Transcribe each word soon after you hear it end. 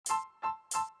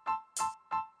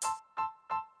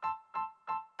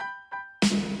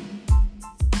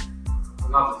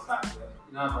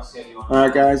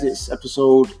Alright guys, it's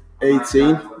episode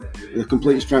 18 of the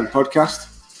Complete Strength podcast.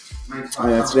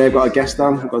 Today I've got a guest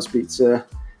on. I've got to speak to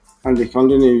Andy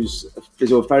Condon, who's a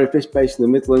physiotherapist based in the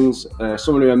Midlands.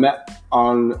 Someone who I met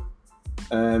on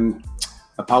a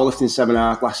powerlifting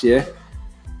seminar last year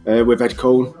with Ed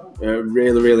Cohn. A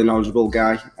really knowledgeable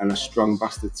guy and a strong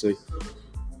bastard too.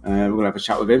 We're going to have a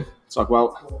chat with him, talk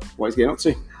about what he's getting up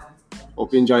to.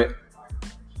 Hope you enjoy it.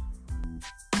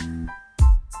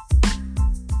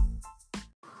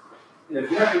 Yeah, if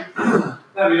you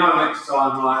every night next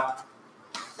time, like,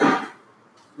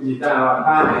 when you're down,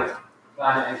 like,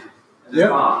 plan it in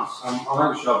advance, I'm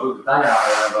making sure I book the day out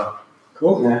or whatever.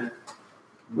 Cool. Yeah.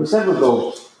 We said we'll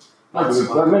go.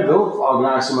 Maybe we'll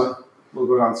organise something. We'll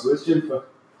go around to this gym for.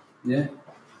 Yeah.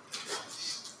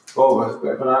 Over,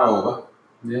 bit of an hour over.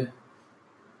 Yeah.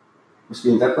 Must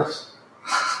be in deadlifts.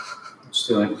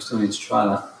 Still need to try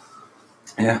that.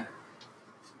 Yeah.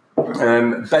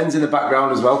 Ben's in the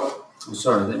background as well. I'm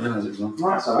sorry, I didn't realise it was on. No,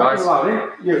 that's alright.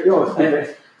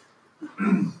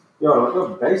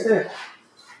 You're based here.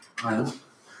 I am.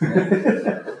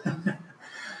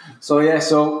 Yeah.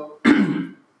 So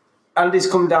Andy's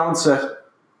come down to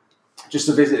just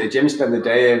to visit the gym, spend the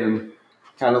day in, and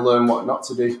kind of learn what not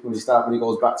to do when he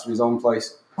goes back to his own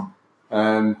place.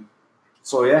 So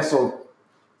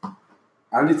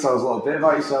Andy, tell us a little bit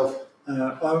about yourself.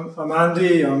 I'm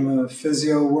Andy. I'm a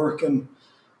physio working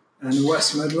in the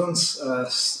West Midlands,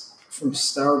 from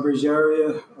Stourbridge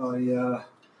area. I've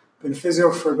been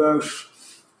physio for about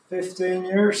 15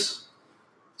 years.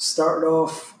 Started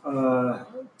off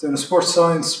doing a sports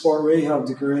science, sport rehab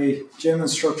degree, gym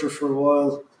instructor for a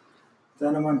while.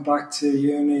 Then I went back to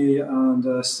uni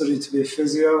and studied to be a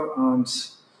physio, and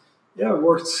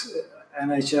worked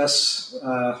NHS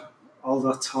all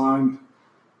that time.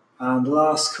 And the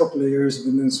last couple of years I've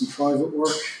been doing some private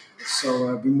work.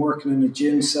 So I've been working in a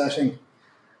gym setting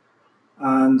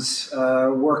and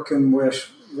working with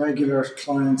regular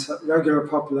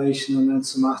population, and then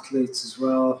some athletes as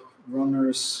well,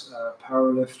 runners,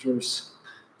 powerlifters,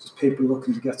 just people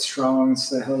looking to get strong and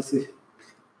stay healthy.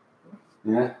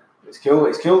 Yeah, it's cool.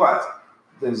 It's cool that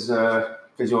there's a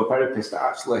physiotherapist that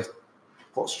actually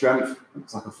puts strength.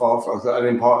 It's like an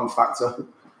important factor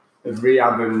of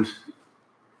rehab, and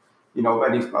you know, I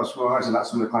was imagine that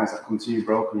some of the clients that come to you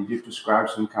broken, you do prescribe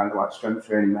some kind of like strength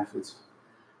training methods.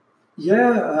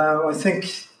 Yeah, I think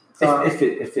if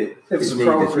it's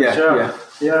appropriate.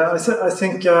 Yeah. I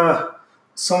think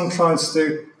some clients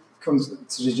do come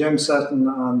to the gym setting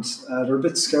and they're a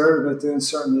bit scared about doing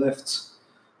certain lifts,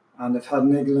 and they've had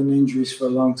niggling injuries for a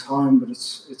long time, but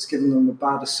it's given them a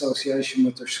bad association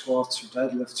with their squats or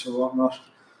deadlifts or whatnot.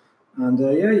 And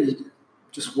you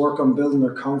just work on building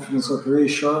their confidence up,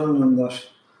 reassuring them that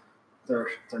their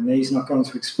knee's not going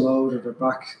to explode or their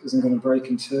back isn't going to break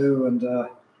in two, and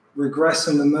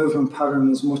regressing the movement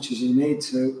pattern as much as you need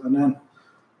to, and then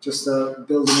just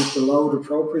building up the load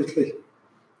appropriately.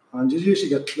 And you usually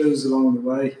get clues along the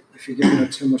way if you're giving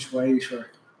it too much weight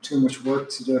or too much work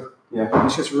to do. Yeah. And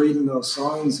it's just reading those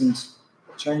signs and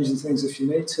changing things if you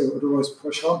need to, otherwise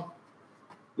push on.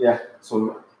 Yeah,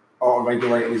 so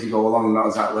auto-regulating as you go along, not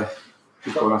exactly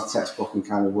just going off the textbook and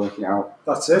kind of working it out.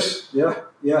 That's it, yeah.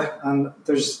 And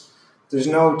there's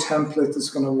no template that's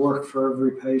going to work for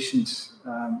every patient.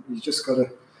 You just got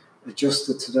to adjust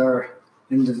it to their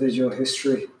individual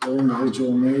history, their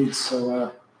individual needs.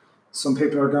 So some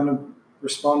people are going to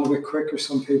respond a bit quicker,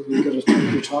 some people you got to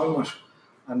take your time with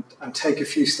and take a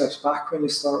few steps back when you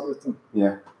start with them.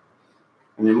 Yeah.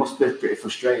 And it must be pretty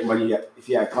frustrating when if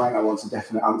you get a client that wants a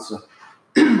definite answer.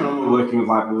 We're working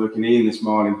with Ian this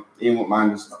morning. Ian won't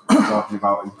mind us talking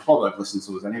about him. Probably have listened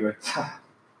to us anyway.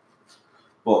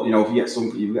 But you know, if you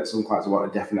get some clients who want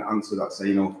a definite answer that say,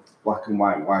 you know, black and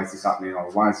white, why is this happening,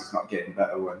 or why is this not getting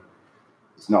better? When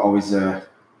it's not always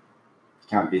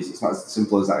it's not as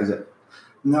simple as that, is it?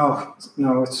 No,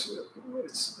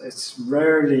 it's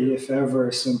rarely, if ever,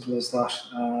 as simple as that.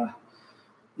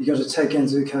 You got to take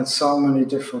into account so many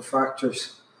different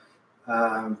factors.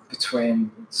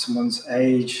 Between someone's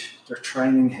age, their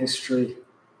training history,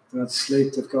 the amount of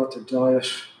sleep they've got, their diet,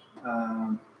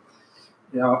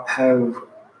 how,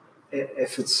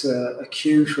 if it's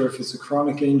acute or if it's a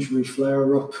chronic injury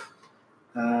flare-up.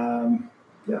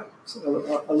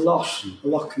 So a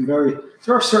lot can vary.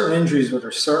 There are certain injuries where there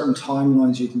are certain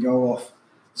timelines you can go off.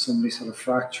 Somebody's had a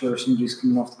fracture, or somebody's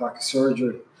coming off the back of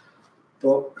surgery.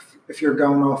 But if you're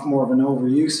going off more of an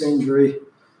overuse injury,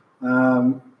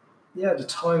 the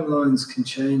timelines can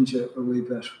change a wee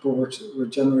bit, but we're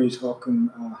generally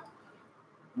talking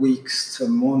weeks to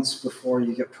months before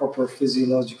you get proper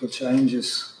physiological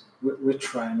changes with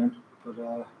training. But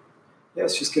yeah,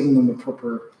 it's just giving them the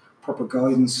proper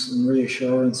guidance and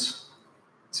reassurance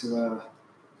to.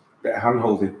 Bit of hand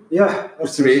holding. Yeah,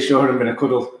 just to reassure them in a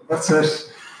cuddle. That's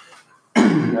it.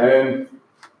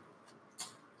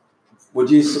 What would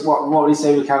you say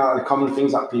were kind of like the common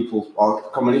things that people, or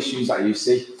common issues that you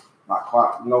see, like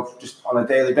quite, just on a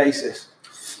daily basis?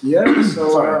 Yeah,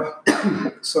 so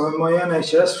so in my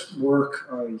NHS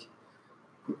work,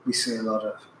 we see a lot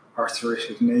of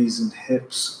arthritic knees and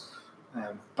hips,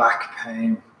 back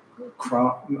pain,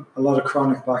 a lot of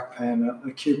chronic back pain,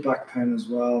 acute back pain as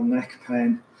well, neck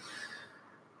pain.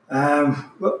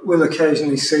 We'll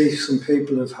occasionally see some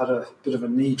people who've had a bit of a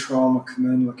knee trauma come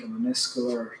in, like a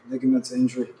meniscal or ligament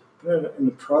injury. But in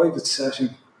a private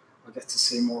setting, I get to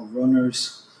see more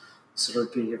runners. So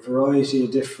there'd be a variety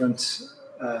of different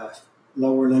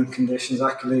lower limb conditions: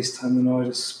 Achilles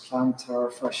tendonitis,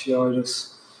 plantar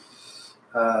fasciitis,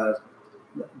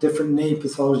 different knee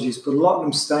pathologies. But a lot of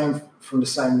them stem from the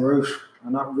same root,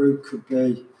 and that root could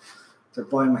be their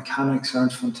biomechanics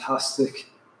aren't fantastic.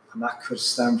 And that could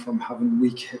stem from having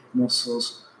weak hip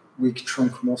muscles, weak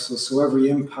trunk muscles. So every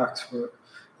impact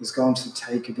is going to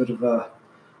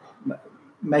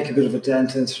make a bit of a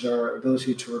dent into their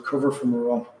ability to recover from a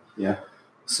run. Yeah.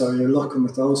 So you're looking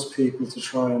with those people to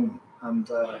try and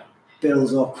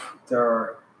build up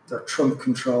their trunk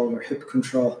control, their hip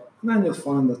control, and then you'll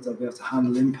find that they'll be able to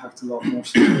handle impact a lot more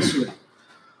successfully.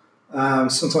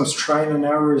 Sometimes training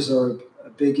hours are a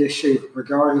big issue,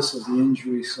 regardless of the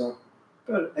injury. So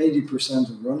about 80%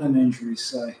 of running injuries,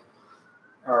 say,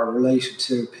 are related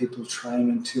to people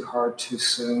training too hard too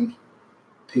soon,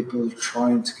 people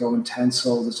trying to go intense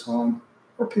all the time,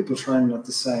 or people training at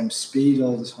the same speed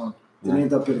all the time. They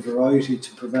need that bit of variety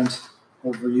to prevent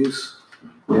overuse.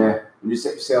 Yeah, and you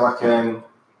say like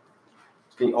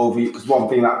being overuse, because one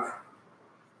thing that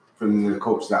from the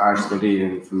coach that I study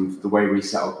and from the way we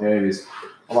set up here is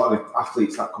a lot of the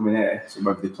athletes that come in here, so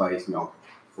whether they play,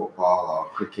 football or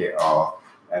cricket or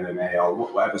MMA or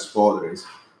whatever sport there is,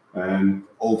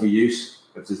 overuse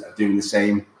of doing the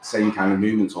same kind of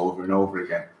movements over and over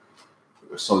again.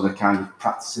 So they're kind of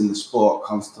practicing the sport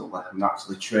constantly and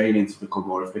actually training to become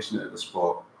more efficient at the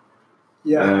sport.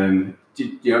 Yeah.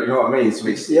 Do you know what I mean? So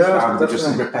it's rather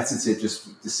just repetitive,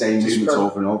 just the same movements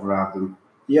over and over rather than.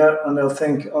 Yeah, and they'll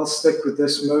think, I'll stick with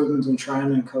this movement and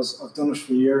training because I've done it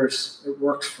for years. It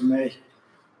works for me.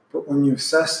 But when you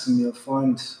assess them, you'll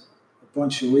find a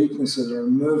bunch of weaknesses or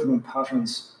movement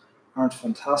patterns aren't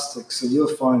fantastic. So you'll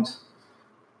find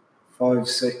 5,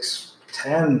 6,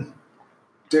 10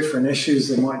 different issues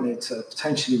they might need to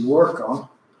potentially work on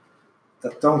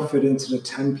that don't fit into the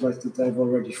template that they've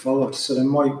already followed. So they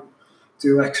might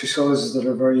do exercises that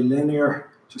are very linear,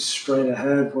 just straight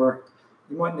ahead, where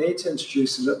you might need to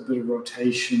introduce a little bit of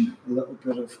rotation, a little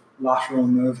bit of lateral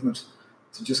movement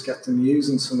to just get them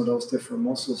using some of those different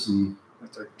muscles,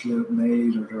 like their glute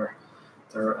med or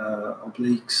their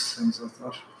obliques, things like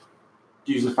that.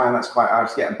 Do you usually find that's quite hard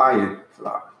to get a buy-in for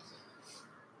that?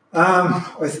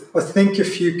 I think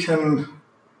if you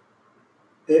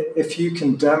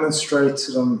can demonstrate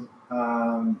to them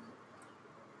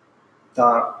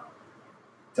that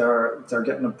they're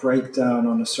getting a breakdown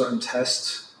on a certain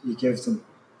test you give them,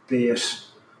 be it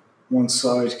one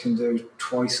side can do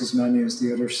twice as many as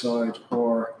the other side,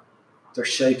 or their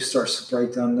shape starts to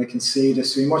break down, they can see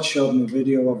this. So you might show them a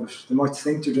video of it. They might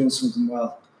think they're doing something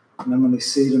well, and then when they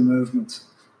see the movement,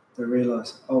 they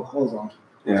realise, oh, hold on.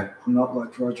 Yeah. I'm not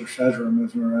like Roger Federer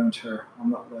moving around here. I'm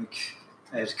not like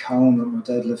Ed Coan with my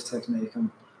deadlift technique.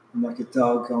 I'm like a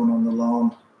dog going on the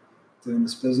lawn doing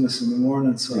this business in the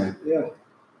morning. So yeah.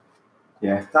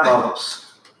 That helps.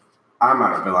 I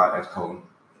might not be like Ed Coan.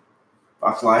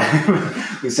 I feel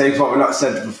like the same what we've not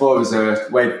said before was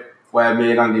where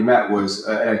me and Andy met was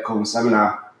at Ed Coan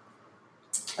seminar,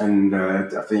 and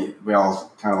I think we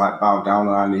all kind of like bowed down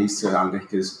on our knees to Andy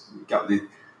because he got the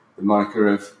moniker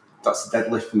of that's the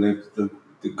deadlift and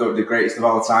the greatest of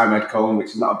all time, Ed Coan,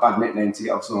 which is not a bad nickname to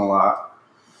get off something like that.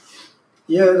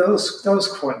 Yeah, that was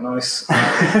quite nice.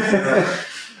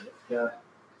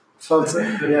 Felt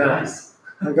it. Yeah,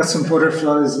 I got some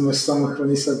butterflies in my stomach when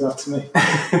he said that to me.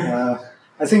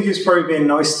 I think he was probably being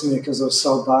nice to me because I was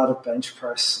so bad at bench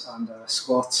press and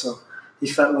squat, so he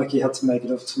felt like he had to make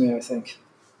it up to me, I think.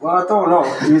 Well, I don't know.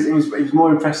 He was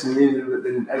more impressed with me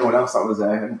than anyone else that was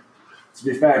there. And to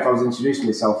be fair, if I was introducing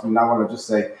myself from now on, I'd just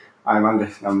say, I'm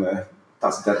Andy,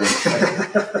 that's a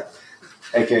deadlift.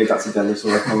 AKA, that's a deadlift, so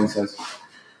like Colin says.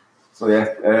 So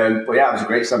yeah, but yeah, it was a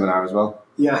great seminar as well.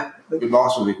 Yeah. It'd be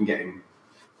awesome if we can get him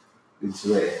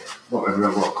into it,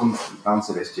 what comes down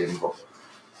to this gym, but...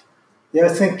 Yeah, I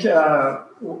think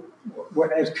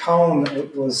with Ed Coan,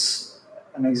 it was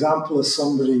an example of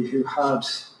somebody who had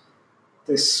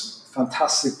this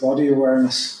fantastic body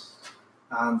awareness,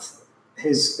 and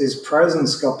his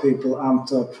presence got people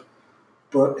amped up,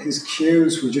 but his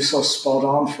cues were just so spot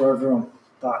on for everyone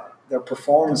that their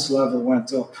performance level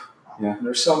went up. Yeah. And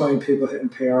there's so many people hitting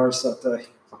PRs that day.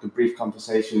 Like a brief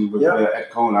conversation with Ed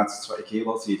Cohen adds 20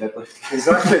 kilos to your deadlift.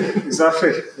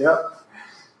 Exactly.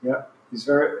 Yeah. He's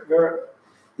very, very.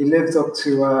 He lived up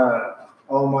to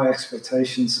all my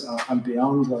expectations and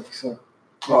beyond. Like so.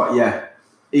 Oh yeah,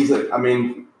 easily. I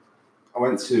mean, I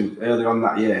went to earlier on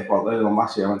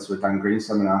last year, I went to a Dan Green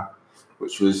seminar,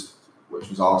 which was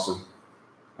awesome.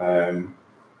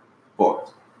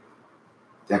 But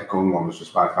the Ed Cohen one was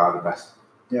just by far the best.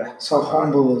 Yeah, so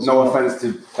humble as no well. offense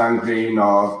to Dan Green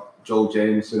or Joel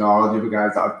Jameson or all the other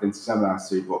guys that I've been to seminars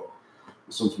to, but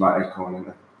there's something like Ed Cohen in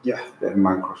there. Yeah. A bit of a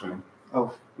man crush on him.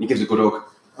 Oh. He gives a good hug.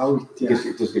 Oh, yeah.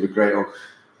 He does give a great hug.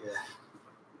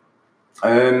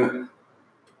 Yeah.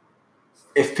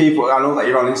 If people, I know that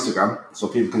you're on Instagram, so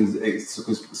people can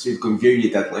view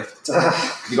your deadlift.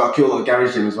 You've got a cool little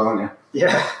garage gym as well, haven't you?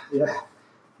 Yeah.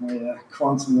 My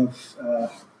quantum of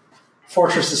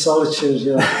Fortress of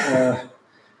Solitude, I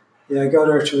go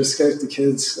there to escape the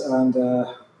kids, and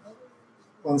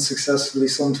unsuccessfully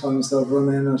sometimes they'll run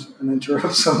in and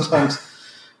interrupt sometimes.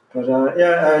 But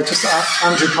just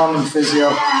Andrew Condon Physio,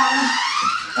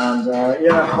 and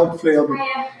hopefully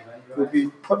we'll be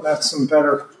putting out some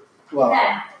better. Well,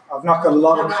 I've not got a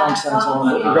lot of content on,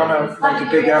 but we're going to make a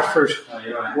big effort.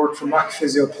 Work for Mac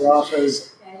Physio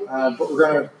Pilates, but we're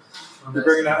going to be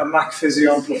bringing out a Mac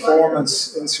Physio and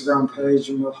Performance Instagram page,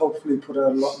 and we'll hopefully put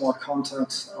out a lot more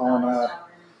content on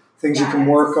things you can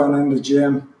work on in the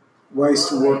gym, ways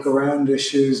to work around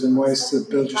issues, and ways to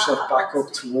build yourself back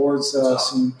up towards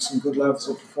some good levels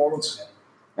of performance.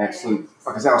 Excellent.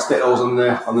 Like I said, I'll stick those on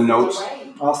the notes.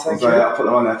 Oh, thank you. I'll put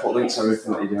them on there, put links to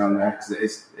everything that you're doing on there, because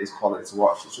it's quality to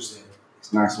watch.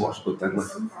 It's nice to watch a good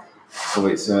deadlift. So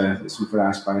it's something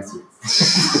I aspire to.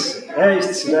 Hey,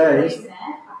 today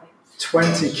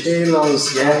 20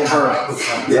 kilos over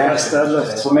best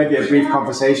deadlift. So maybe a brief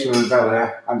conversation with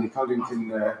Andy Condon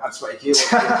can add 20 kilos.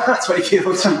 20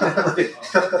 kilos to deadlift.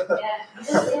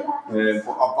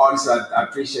 But honestly, I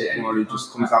appreciate anyone who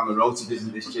just comes down the road to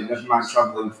visit this gym. Never mind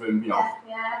travelling from,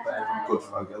 good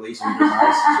for at least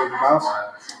 100 miles,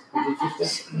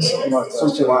 150,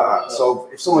 something like that. So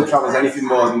if someone travels anything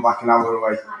more than like an hour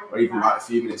away, or even like a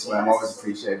few minutes away, I'm always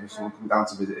appreciative if someone comes down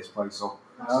to visit this place. So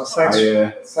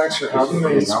thanks for having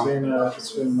me. It's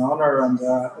been an honour, and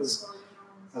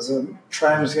as I'm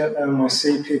trying to get my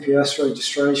CPPS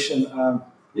registration,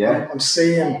 I'm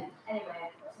seeing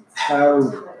how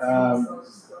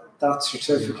that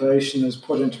certification is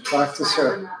put into practice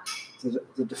here,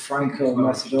 the DeFranco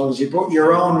methodology, but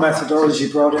your own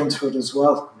methodology brought into it as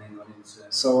well.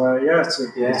 So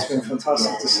it's been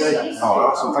fantastic to see.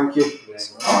 Oh, awesome! Thank you.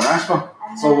 Oh, nice one.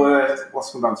 So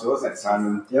let's come down to us next time,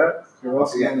 and you're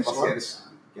welcome. Get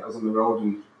us on the road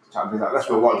and chat a bit. That's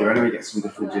what we want to do anyway. Get some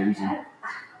different gyms and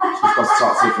just got to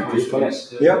talk to different people.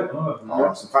 Yep.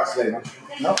 Awesome. Thanks today, man.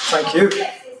 No, thank you.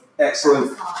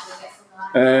 Excellent.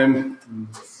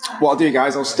 What I'll do,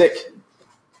 guys, I'll stick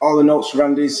all the notes for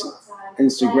Andy's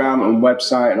Instagram and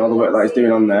website and all the work that he's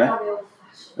doing on there.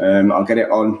 I'll get it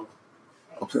on.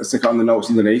 I'll stick it on the notes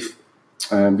underneath.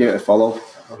 Give it a follow,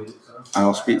 and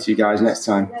I'll speak to you guys next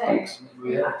time. Thanks.